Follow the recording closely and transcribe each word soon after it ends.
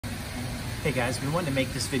Hey guys, been wanting to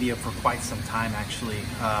make this video for quite some time actually.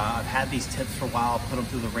 I've had these tips for a while, put them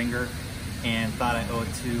through the ringer, and thought I owe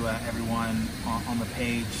it to everyone on the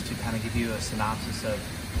page to kind of give you a synopsis of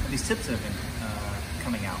these tips that have been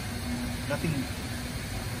coming out.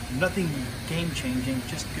 Nothing game-changing,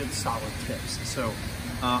 just good solid tips. So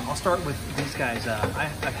I'll start with these guys.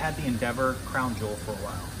 I've had the Endeavor Crown Jewel for a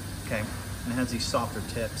while, okay? And it has these softer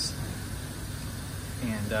tips.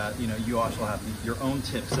 And you know, you also have your own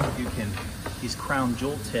tips that you can, these crown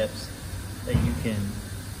jewel tips that you can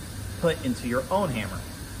put into your own hammer.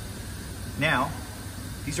 Now,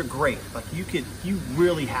 these are great. Like you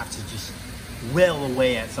really have to just wail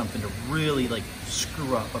away at something to really like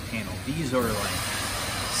screw up a panel. These are like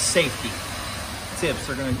safety tips.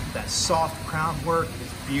 They're gonna, that soft crown work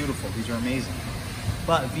is beautiful. These are amazing.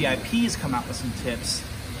 But VIP's come out with some tips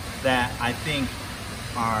that I think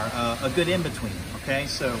are a good in-between. Okay,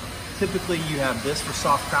 so typically you have this for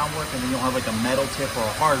soft crown work, and then you'll have like a metal tip or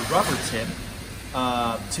a hard rubber tip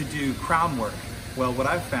to do crown work. Well, what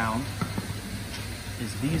I've found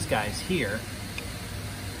is these guys here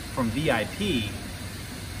from VIP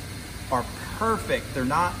are perfect. They're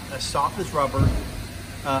not as soft as rubber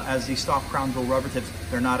as these soft crown jewel rubber tips.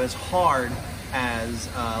 They're not as hard as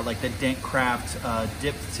like the Dentcraft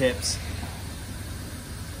dipped tips.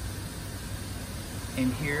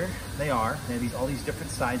 And here they are. They have all these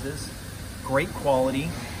different sizes, great quality,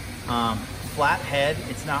 flat head.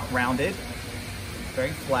 It's not rounded,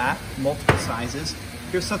 very flat, multiple sizes.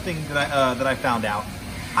 Here's something that I found out.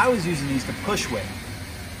 I was using these to push with.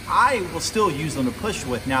 I will still use them to push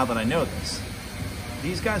with now that I know this.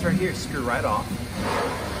 These guys right here screw right off.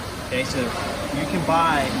 Okay, so you can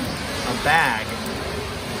buy a bag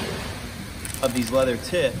of these leather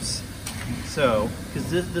tips. So, because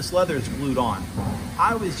this leather is glued on.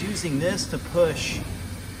 I was using this to push,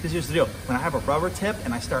 because here's the deal. When I have a rubber tip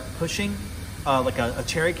and I start pushing, like a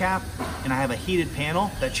cherry cap, and I have a heated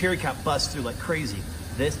panel, that cherry cap busts through like crazy.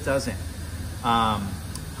 This doesn't.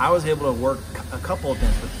 I was able to work a couple of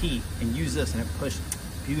things with heat and use this, and it pushed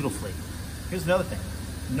beautifully. Here's another thing.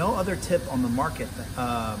 No other tip on the market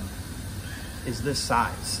that, is this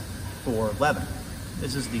size for leather.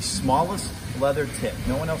 This is the smallest leather tip.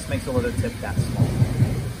 No one else makes a leather tip that small.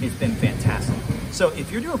 It's been fantastic. So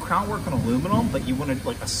if you're doing crown work on aluminum, but you want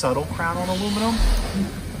like a subtle crown on aluminum,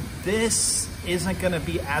 this isn't gonna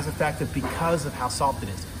be as effective because of how soft it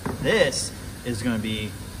is. This is gonna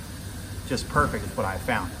be just perfect is what I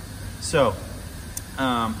found. So,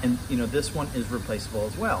 and you know, this one is replaceable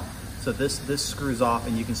as well. So this screws off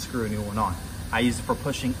and you can screw a new one on. I use it for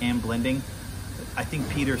pushing and blending. I think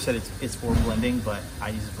Peter said it's for blending, but I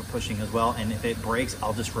use it for pushing as well. And if it breaks,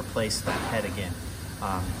 I'll just replace that head again.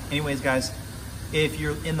 Anyways, guys, if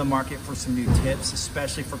you're in the market for some new tips,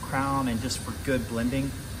 especially for crown and just for good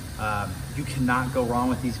blending, you cannot go wrong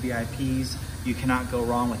with these VIPs. You cannot go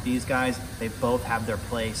wrong with these guys. They both have their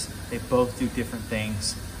place. They both do different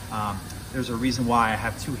things. There's a reason why I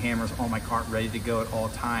have two hammers on my cart ready to go at all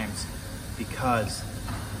times, because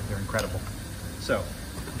they're incredible. So,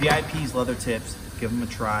 VIP's leather tips, give them a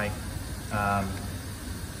try.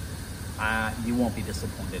 You won't be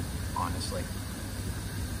disappointed, honestly.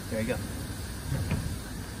 There you go.